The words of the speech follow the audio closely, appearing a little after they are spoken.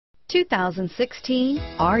2016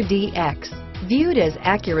 RDX. Viewed as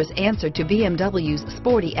Acura's answer to BMW's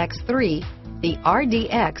sporty X3, the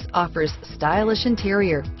RDX offers stylish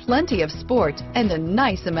interior, plenty of sport, and a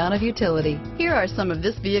nice amount of utility. Here are some of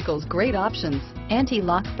this vehicle's great options: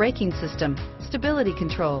 anti-lock braking system, stability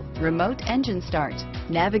control, remote engine start,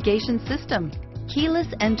 navigation system, keyless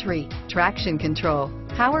entry, traction control,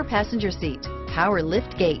 power passenger seat, power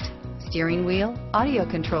liftgate, steering wheel audio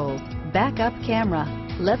controls, backup camera,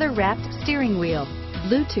 leather-wrapped steering wheel,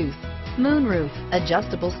 Bluetooth, moonroof,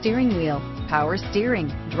 adjustable steering wheel, power steering,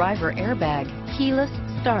 driver airbag, keyless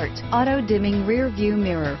start, auto-dimming rear view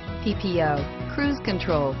mirror, PPO, cruise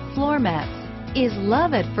control, floor mats. Is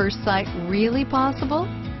love at first sight really possible?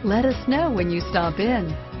 Let us know when you stop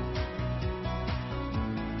in.